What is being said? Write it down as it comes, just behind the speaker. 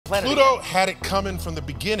planet Pluto again. had it coming from the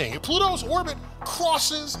beginning. Pluto's orbit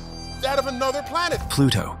crosses that of another planet.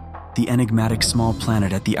 Pluto, the enigmatic small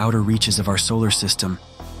planet at the outer reaches of our solar system,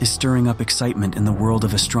 is stirring up excitement in the world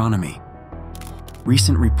of astronomy.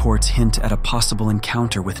 Recent reports hint at a possible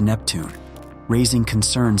encounter with Neptune, raising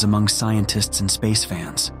concerns among scientists and space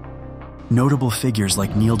fans. Notable figures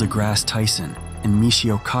like deGrasse Tyson and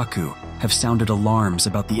Michio Kaku have sounded alarms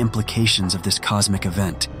about the implications of this cosmic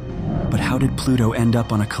event. But how did Pluto end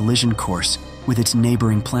up on a collision course with its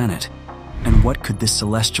neighboring planet? And what could this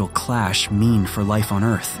celestial clash mean for life on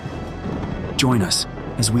Earth? Join us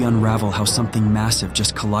as we unravel how something massive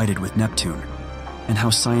just collided with Neptune, and how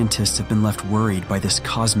scientists have been left worried by this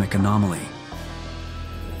cosmic anomaly.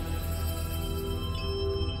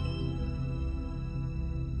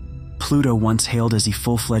 Pluto, once hailed as a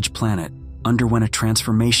full-fledged planet, underwent a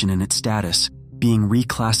transformation in its status, being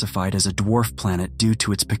reclassified as a dwarf planet due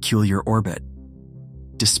to its peculiar orbit.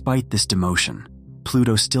 Despite this demotion,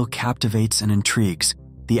 Pluto still captivates and intrigues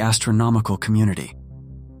the astronomical community.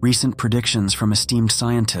 Recent predictions from esteemed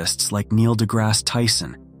scientists like deGrasse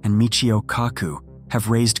Tyson and Michio Kaku have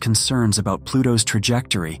raised concerns about Pluto's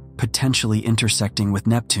trajectory potentially intersecting with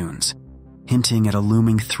Neptune's, hinting at a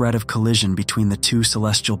looming threat of collision between the two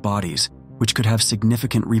celestial bodies, which could have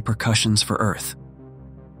significant repercussions for Earth.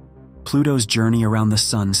 Pluto's journey around the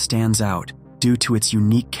Sun stands out due to its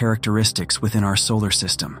unique characteristics within our solar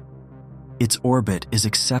system. Its orbit is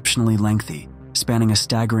exceptionally lengthy, spanning a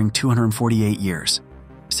staggering 248 years.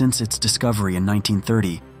 Since its discovery in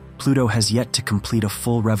 1930, Pluto has yet to complete a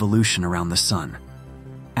full revolution around the Sun.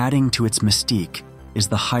 Adding to its mystique is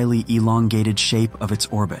the highly elongated shape of its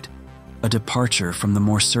orbit, a departure from the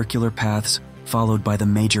more circular paths followed by the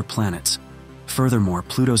major planets. Furthermore,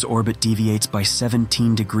 Pluto's orbit deviates by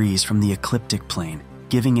 17 degrees from the ecliptic plane,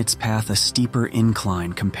 giving its path a steeper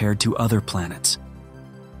incline compared to other planets.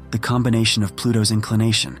 The combination of Pluto's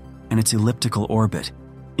inclination and its elliptical orbit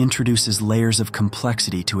introduces layers of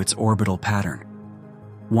complexity to its orbital pattern.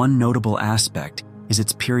 One notable aspect is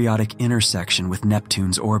its periodic intersection with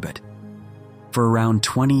Neptune's orbit. For around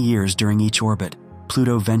 20 years during each orbit,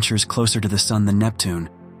 Pluto ventures closer to the Sun than Neptune,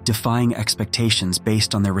 defying expectations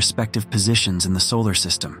based on their respective positions in the solar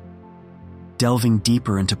system. Delving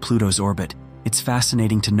deeper into Pluto's orbit, it's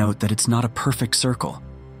fascinating to note that it's not a perfect circle,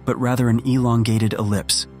 but rather an elongated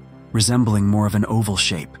ellipse, resembling more of an oval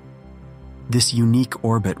shape. This unique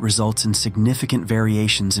orbit results in significant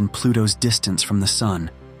variations in Pluto's distance from the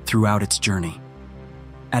Sun throughout its journey.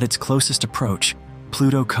 At its closest approach,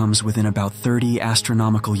 Pluto comes within about 30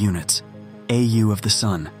 astronomical units, AU of the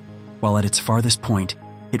Sun, while at its farthest point,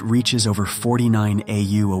 it reaches over 49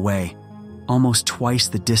 AU away, almost twice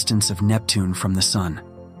the distance of Neptune from the Sun.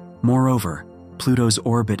 Moreover, Pluto's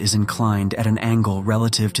orbit is inclined at an angle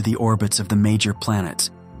relative to the orbits of the major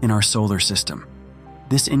planets in our solar system.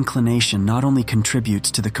 This inclination not only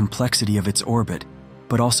contributes to the complexity of its orbit,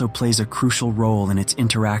 but also plays a crucial role in its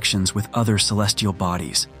interactions with other celestial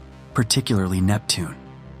bodies, particularly Neptune.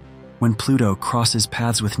 When Pluto crosses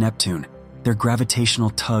paths with Neptune, their gravitational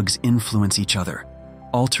tugs influence each other,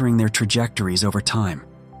 altering their trajectories over time.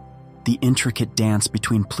 The intricate dance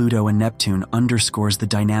between Pluto and Neptune underscores the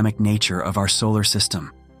dynamic nature of our solar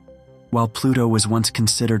system. While Pluto was once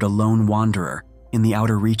considered a lone wanderer in the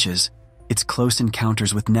outer reaches, its close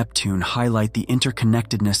encounters with Neptune highlight the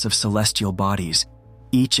interconnectedness of celestial bodies,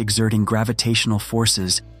 each exerting gravitational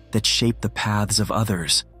forces that shape the paths of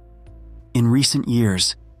others. In recent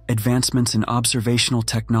years, advancements in observational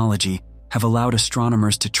technology have allowed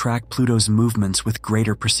astronomers to track Pluto's movements with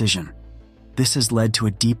greater precision. This has led to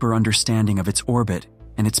a deeper understanding of its orbit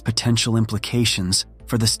and its potential implications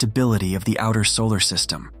for the stability of the outer solar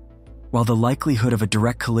system. While the likelihood of a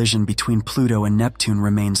direct collision between Pluto and Neptune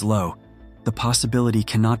remains low, the possibility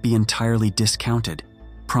cannot be entirely discounted,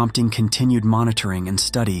 prompting continued monitoring and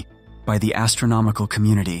study by the astronomical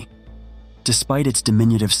community. Despite its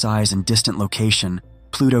diminutive size and distant location,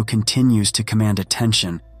 Pluto continues to command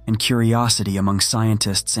attention and curiosity among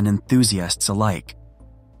scientists and enthusiasts alike.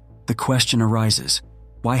 The question arises,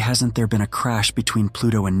 why hasn't there been a crash between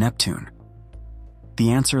Pluto and Neptune?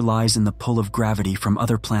 The answer lies in the pull of gravity from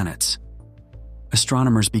other planets.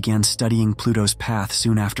 Astronomers began studying Pluto's path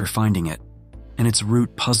soon after finding it, and its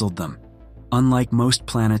route puzzled them. Unlike most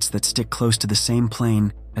planets that stick close to the same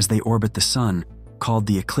plane as they orbit the Sun, called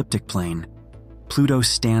the ecliptic plane, Pluto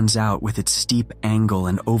stands out with its steep angle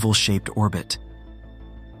and oval-shaped orbit.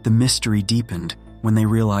 The mystery deepened when they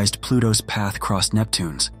realized Pluto's path crossed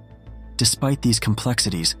Neptune's. Despite these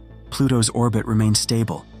complexities, Pluto's orbit remains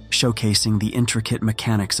stable, showcasing the intricate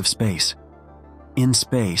mechanics of space. In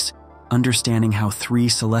space, understanding how three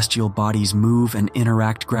celestial bodies move and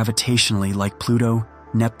interact gravitationally like Pluto,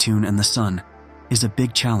 Neptune, and the Sun is a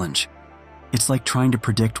big challenge. It's like trying to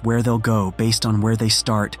predict where they'll go based on where they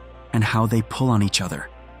start and how they pull on each other.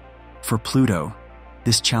 For Pluto,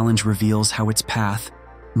 this challenge reveals how its path,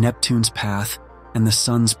 Neptune's path, and the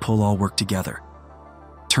Sun's pull all work together.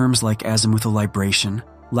 Terms like azimuthal libration,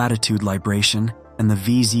 latitude libration, and the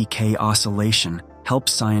VZK oscillation help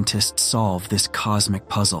scientists solve this cosmic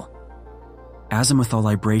puzzle. Azimuthal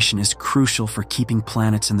libration is crucial for keeping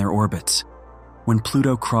planets in their orbits. When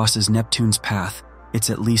Pluto crosses Neptune's path, it's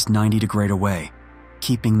at least 90 degrees away,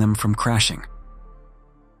 keeping them from crashing.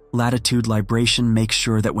 Latitude libration makes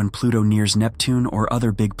sure that when Pluto nears Neptune or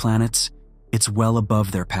other big planets, it's well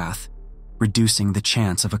above their path, reducing the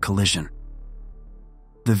chance of a collision.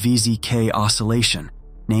 The VZK oscillation,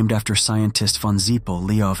 named after scientists von Ziepel,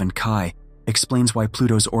 Leov, and Kai, explains why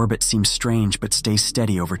Pluto's orbit seems strange but stays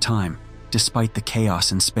steady over time, despite the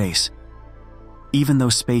chaos in space. Even though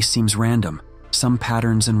space seems random, some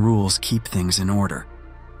patterns and rules keep things in order.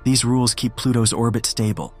 These rules keep Pluto's orbit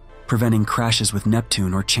stable, preventing crashes with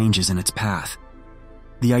Neptune or changes in its path.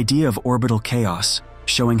 The idea of orbital chaos,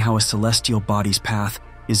 showing how a celestial body's path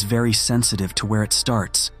is very sensitive to where it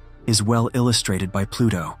starts, is well illustrated by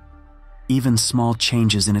Pluto. Even small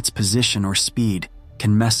changes in its position or speed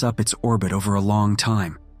can mess up its orbit over a long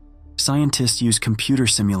time. Scientists use computer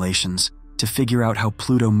simulations to figure out how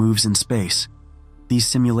Pluto moves in space. These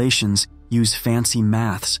simulations use fancy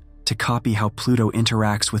maths to copy how Pluto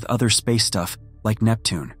interacts with other space stuff like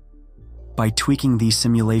Neptune. By tweaking these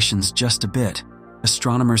simulations just a bit,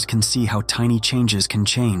 astronomers can see how tiny changes can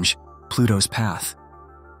change Pluto's path.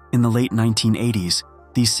 In the late 1980s,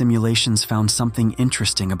 these simulations found something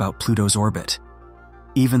interesting about Pluto's orbit.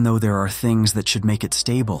 Even though there are things that should make it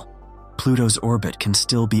stable, Pluto's orbit can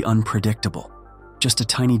still be unpredictable. Just a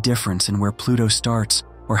tiny difference in where Pluto starts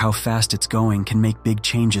or how fast it's going can make big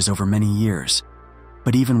changes over many years.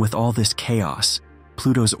 But even with all this chaos,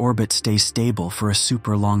 Pluto's orbit stays stable for a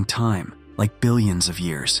super long time, like billions of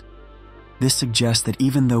years. This suggests that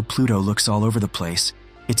even though Pluto looks all over the place,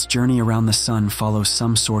 its journey around the Sun follows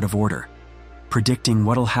some sort of order. Predicting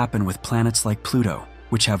what'll happen with planets like Pluto,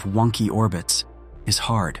 which have wonky orbits, is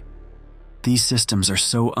hard. These systems are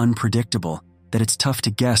so unpredictable that it's tough to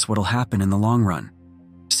guess what'll happen in the long run.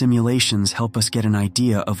 Simulations help us get an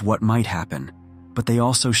idea of what might happen, but they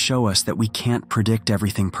also show us that we can't predict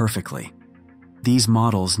everything perfectly. These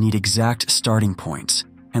models need exact starting points,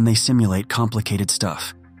 and they simulate complicated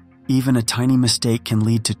stuff. Even a tiny mistake can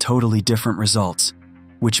lead to totally different results,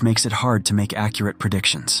 which makes it hard to make accurate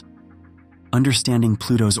predictions. Understanding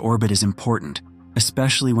Pluto's orbit is important,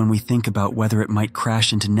 especially when we think about whether it might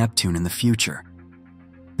crash into Neptune in the future.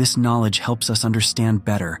 This knowledge helps us understand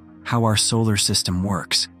better how our solar system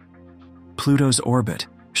works. Pluto's orbit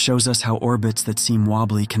shows us how orbits that seem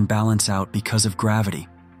wobbly can balance out because of gravity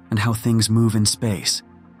and how things move in space.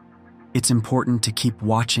 It's important to keep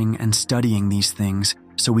watching and studying these things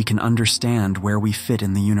so we can understand where we fit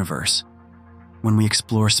in the universe. When we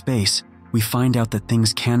explore space, we find out that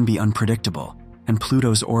things can be unpredictable, and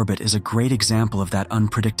Pluto's orbit is a great example of that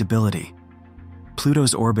unpredictability.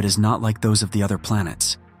 Pluto's orbit is not like those of the other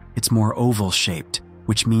planets. It's more oval-shaped,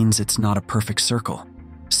 which means it's not a perfect circle.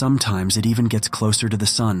 Sometimes it even gets closer to the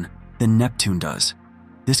Sun than Neptune does.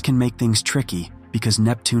 This can make things tricky because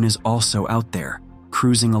Neptune is also out there,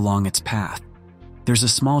 cruising along its path. There's a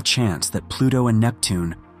small chance that Pluto and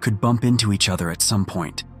Neptune could bump into each other at some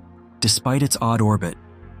point. Despite its odd orbit,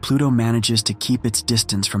 Pluto manages to keep its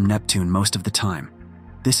distance from Neptune most of the time.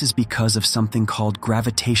 This is because of something called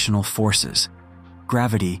gravitational forces.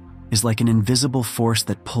 Gravity is like an invisible force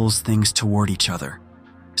that pulls things toward each other.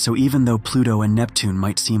 So even though Pluto and Neptune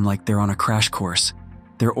might seem like they're on a crash course,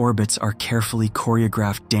 their orbits are carefully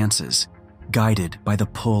choreographed dances, guided by the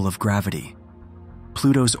pull of gravity.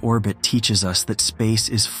 Pluto's orbit teaches us that space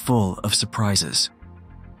is full of surprises.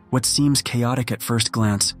 What seems chaotic at first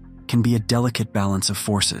glance can be a delicate balance of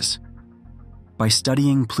forces. By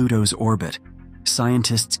studying Pluto's orbit,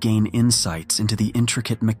 scientists gain insights into the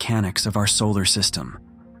intricate mechanics of our solar system.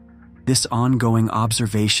 This ongoing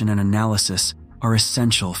observation and analysis are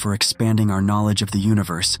essential for expanding our knowledge of the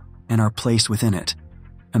universe and our place within it.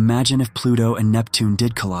 Imagine if Pluto and Neptune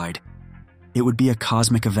did collide. It would be a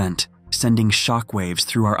cosmic event, sending shockwaves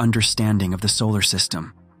through our understanding of the solar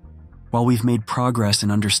system. While we've made progress in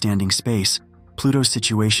understanding space, Pluto's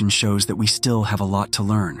situation shows that we still have a lot to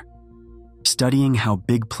learn. Studying how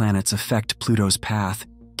big planets affect Pluto's path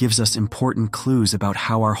gives us important clues about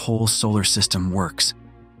how our whole solar system works.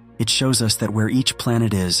 It shows us that where each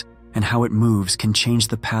planet is and how it moves can change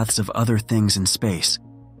the paths of other things in space.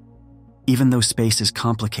 Even though space is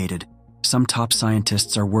complicated, some top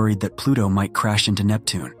scientists are worried that Pluto might crash into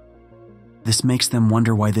Neptune. This makes them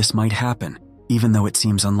wonder why this might happen, even though it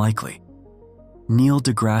seems unlikely. Neil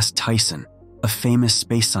deGrasse Tyson, a famous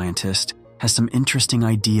space scientist, has some interesting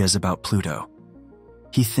ideas about Pluto.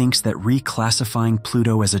 He thinks that reclassifying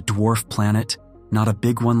Pluto as a dwarf planet, not a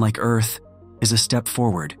big one like Earth, is a step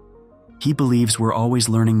forward. He believes we're always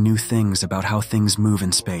learning new things about how things move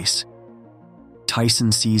in space.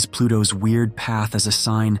 Tyson sees Pluto's weird path as a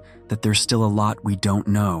sign that there's still a lot we don't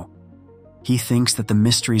know. He thinks that the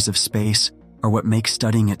mysteries of space are what makes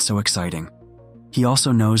studying it so exciting. He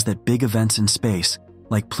also knows that big events in space,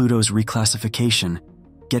 like Pluto's reclassification,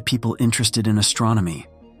 get people interested in astronomy.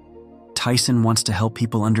 Tyson wants to help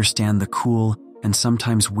people understand the cool and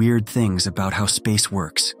sometimes weird things about how space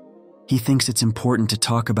works. He thinks it's important to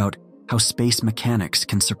talk about how space mechanics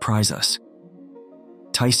can surprise us.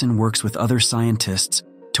 Tyson works with other scientists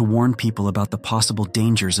to warn people about the possible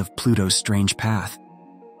dangers of Pluto's strange path.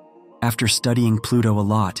 After studying Pluto a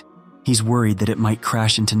lot, he's worried that it might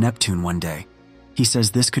crash into Neptune one day. He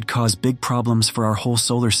says this could cause big problems for our whole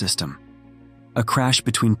solar system. A crash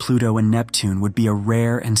between Pluto and Neptune would be a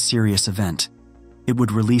rare and serious event. It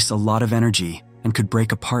would release a lot of energy and could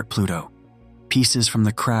break apart Pluto. Pieces from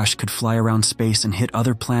the crash could fly around space and hit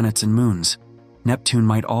other planets and moons. Neptune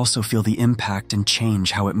might also feel the impact and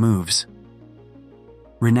change how it moves.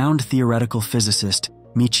 Renowned theoretical physicist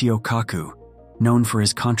Michio Kaku, known for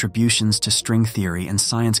his contributions to string theory and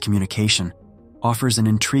science communication, offers an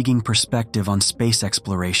intriguing perspective on space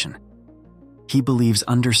exploration. He believes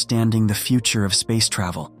understanding the future of space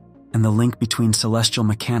travel and the link between celestial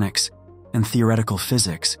mechanics and theoretical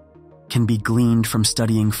physics can be gleaned from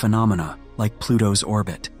studying phenomena like Pluto's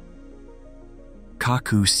orbit.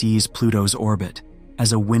 Kaku sees Pluto's orbit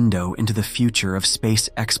as a window into the future of space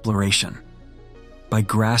exploration. By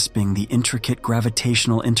grasping the intricate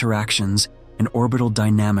gravitational interactions and orbital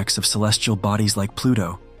dynamics of celestial bodies like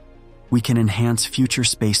Pluto, we can enhance future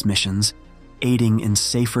space missions, aiding in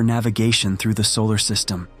safer navigation through the solar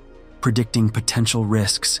system, predicting potential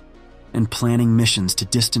risks, and planning missions to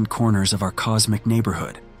distant corners of our cosmic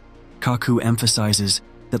neighborhood. Kaku emphasizes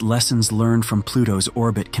that lessons learned from Pluto's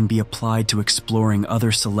orbit can be applied to exploring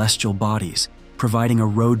other celestial bodies, providing a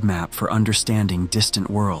roadmap for understanding distant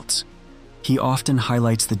worlds. He often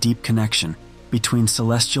highlights the deep connection between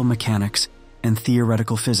celestial mechanics and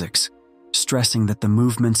theoretical physics, stressing that the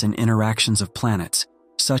movements and interactions of planets,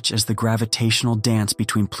 such as the gravitational dance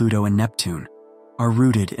between Pluto and Neptune, are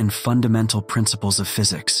rooted in fundamental principles of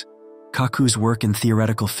physics. Kaku's work in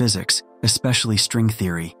theoretical physics, especially string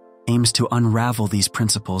theory, aims to unravel these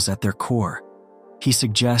principles at their core. He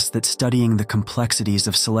suggests that studying the complexities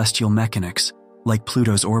of celestial mechanics, like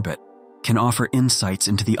Pluto's orbit, can offer insights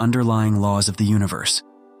into the underlying laws of the universe.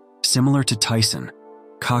 Similar to Tyson,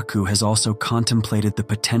 Kaku has also contemplated the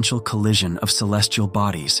potential collision of celestial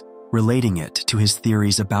bodies, relating it to his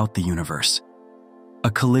theories about the universe.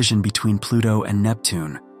 A collision between Pluto and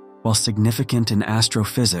Neptune, while significant in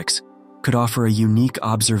astrophysics, could offer a unique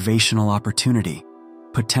observational opportunity,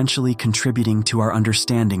 potentially contributing to our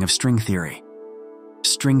understanding of string theory.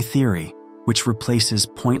 String theory, which replaces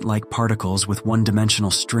point-like particles with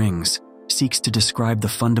one-dimensional strings, seeks to describe the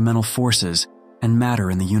fundamental forces and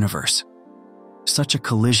matter in the universe. Such a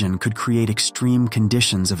collision could create extreme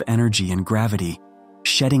conditions of energy and gravity,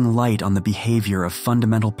 shedding light on the behavior of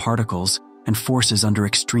fundamental particles and forces under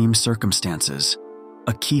extreme circumstances,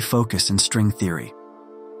 a key focus in string theory.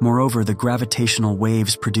 Moreover, the gravitational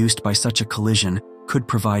waves produced by such a collision could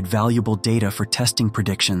provide valuable data for testing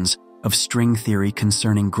predictions of string theory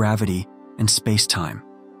concerning gravity and space-time.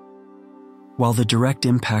 While the direct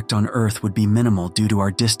impact on Earth would be minimal due to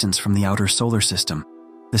our distance from the outer solar system,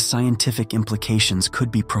 the scientific implications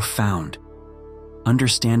could be profound.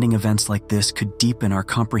 Understanding events like this could deepen our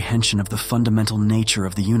comprehension of the fundamental nature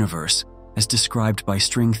of the universe, as described by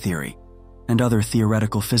string theory and other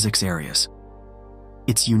theoretical physics areas.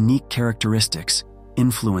 Its unique characteristics,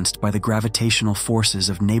 influenced by the gravitational forces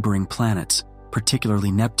of neighboring planets,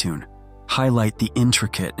 particularly Neptune, highlight the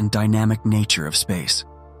intricate and dynamic nature of space.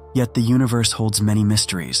 Yet the universe holds many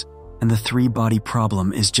mysteries, and the three-body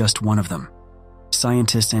problem is just one of them.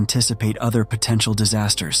 Scientists anticipate other potential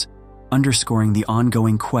disasters, underscoring the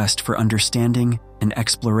ongoing quest for understanding and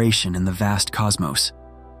exploration in the vast cosmos.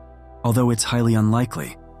 Although it's highly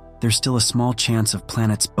unlikely, there's still a small chance of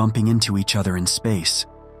planets bumping into each other in space.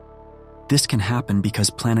 This can happen because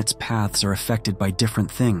planets' paths are affected by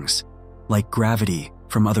different things, like gravity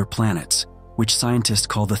from other planets, which scientists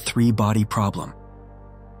call the three-body problem.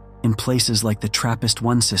 In places like the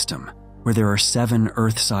TRAPPIST-1 system, where there are 7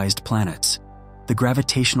 Earth-sized planets, The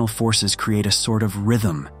gravitational forces create a sort of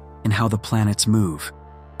rhythm in how the planets move,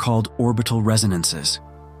 called orbital resonances.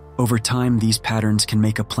 Over time, these patterns can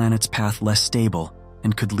make a planet's path less stable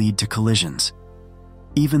and could lead to collisions.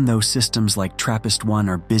 Even though systems like TRAPPIST-1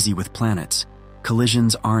 are busy with planets,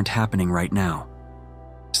 collisions aren't happening right now.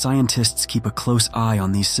 Scientists keep a close eye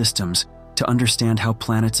on these systems to understand how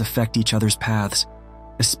planets affect each other's paths,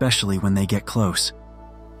 especially when they get close.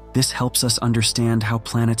 This helps us understand how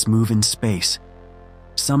planets move in space.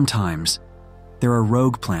 Sometimes, there are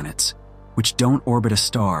rogue planets, which don't orbit a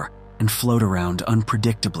star and float around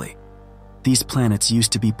unpredictably. These planets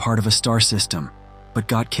used to be part of a star system, but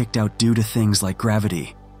got kicked out due to things like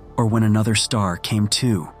gravity, or when another star came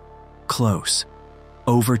too close.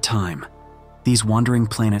 Over time, these wandering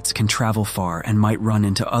planets can travel far and might run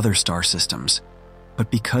into other star systems.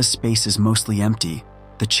 But because space is mostly empty,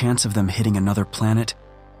 the chance of them hitting another planet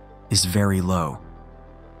is very low.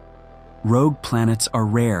 Rogue planets are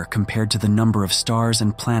rare compared to the number of stars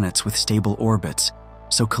and planets with stable orbits,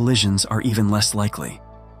 so collisions are even less likely.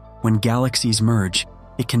 When galaxies merge,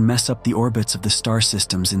 it can mess up the orbits of the star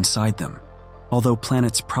systems inside them. Although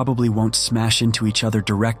planets probably won't smash into each other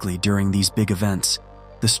directly during these big events,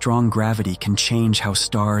 the strong gravity can change how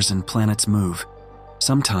stars and planets move.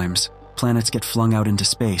 Sometimes, planets get flung out into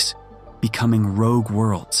space, becoming rogue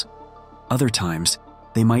worlds. Other times,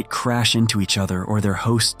 they might crash into each other or their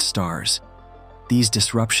host stars. These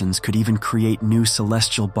disruptions could even create new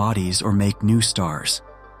celestial bodies or make new stars.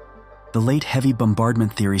 The late heavy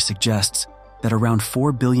bombardment theory suggests that around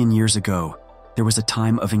 4 billion years ago, there was a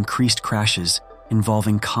time of increased crashes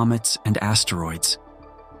involving comets and asteroids.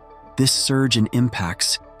 This surge in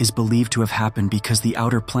impacts is believed to have happened because the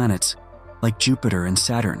outer planets, like Jupiter and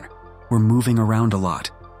Saturn, were moving around a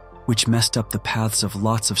lot, which messed up the paths of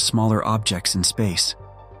lots of smaller objects in space.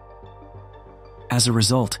 As a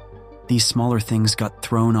result, these smaller things got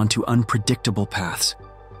thrown onto unpredictable paths,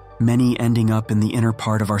 many ending up in the inner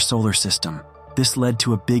part of our solar system. This led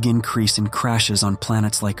to a big increase in crashes on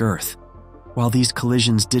planets like Earth. While these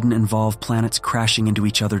collisions didn't involve planets crashing into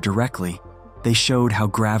each other directly, they showed how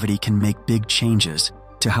gravity can make big changes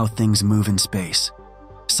to how things move in space.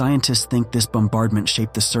 Scientists think this bombardment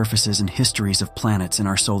shaped the surfaces and histories of planets in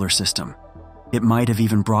our solar system. It might have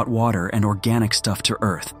even brought water and organic stuff to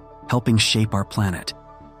Earth, helping shape our planet.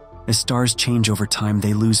 As stars change over time,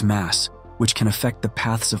 they lose mass, which can affect the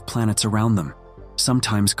paths of planets around them,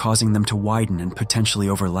 sometimes causing them to widen and potentially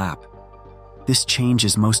overlap. This change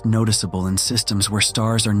is most noticeable in systems where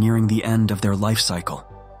stars are nearing the end of their life cycle.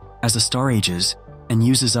 As a star ages and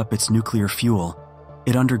uses up its nuclear fuel,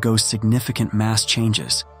 it undergoes significant mass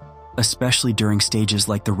changes, especially during stages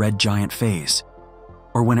like the red giant phase,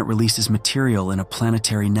 or when it releases material in a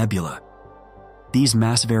planetary nebula. These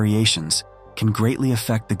mass variations can greatly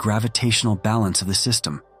affect the gravitational balance of the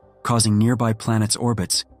system, causing nearby planets'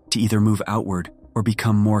 orbits to either move outward or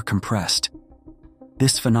become more compressed.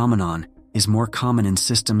 This phenomenon is more common in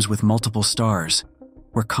systems with multiple stars,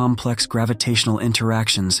 where complex gravitational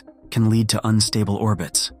interactions can lead to unstable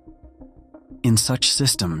orbits. In such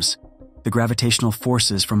systems, the gravitational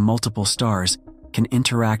forces from multiple stars can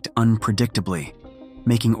interact unpredictably,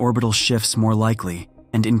 making orbital shifts more likely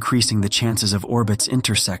and increasing the chances of orbits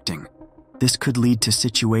intersecting. This could lead to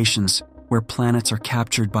situations where planets are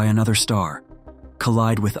captured by another star,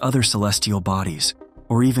 collide with other celestial bodies,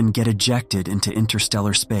 or even get ejected into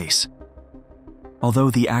interstellar space.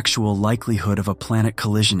 Although the actual likelihood of a planet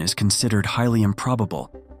collision is considered highly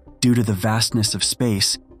improbable due to the vastness of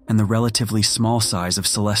space and the relatively small size of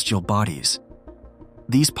celestial bodies,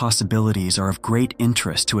 these possibilities are of great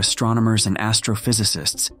interest to astronomers and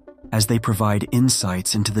astrophysicists as they provide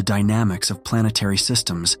insights into the dynamics of planetary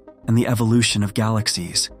systems and the evolution of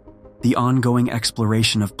galaxies. The ongoing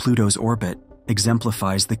exploration of Pluto's orbit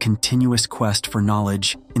exemplifies the continuous quest for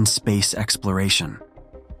knowledge in space exploration.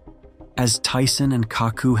 As Tyson and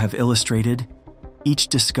Kaku have illustrated, each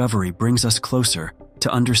discovery brings us closer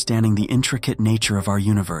to understanding the intricate nature of our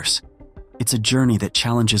universe. It's a journey that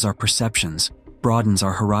challenges our perceptions, broadens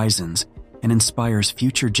our horizons, and inspires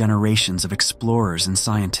future generations of explorers and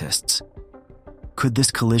scientists. Could this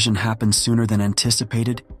collision happen sooner than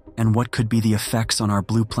anticipated, and what could be the effects on our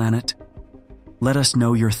blue planet? Let us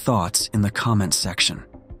know your thoughts in the comments section.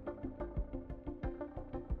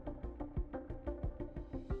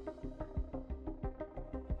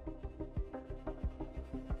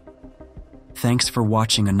 Thanks for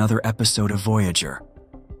watching another episode of Voyager.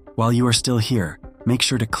 While you are still here, make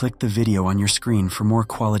sure to click the video on your screen for more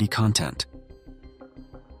quality content.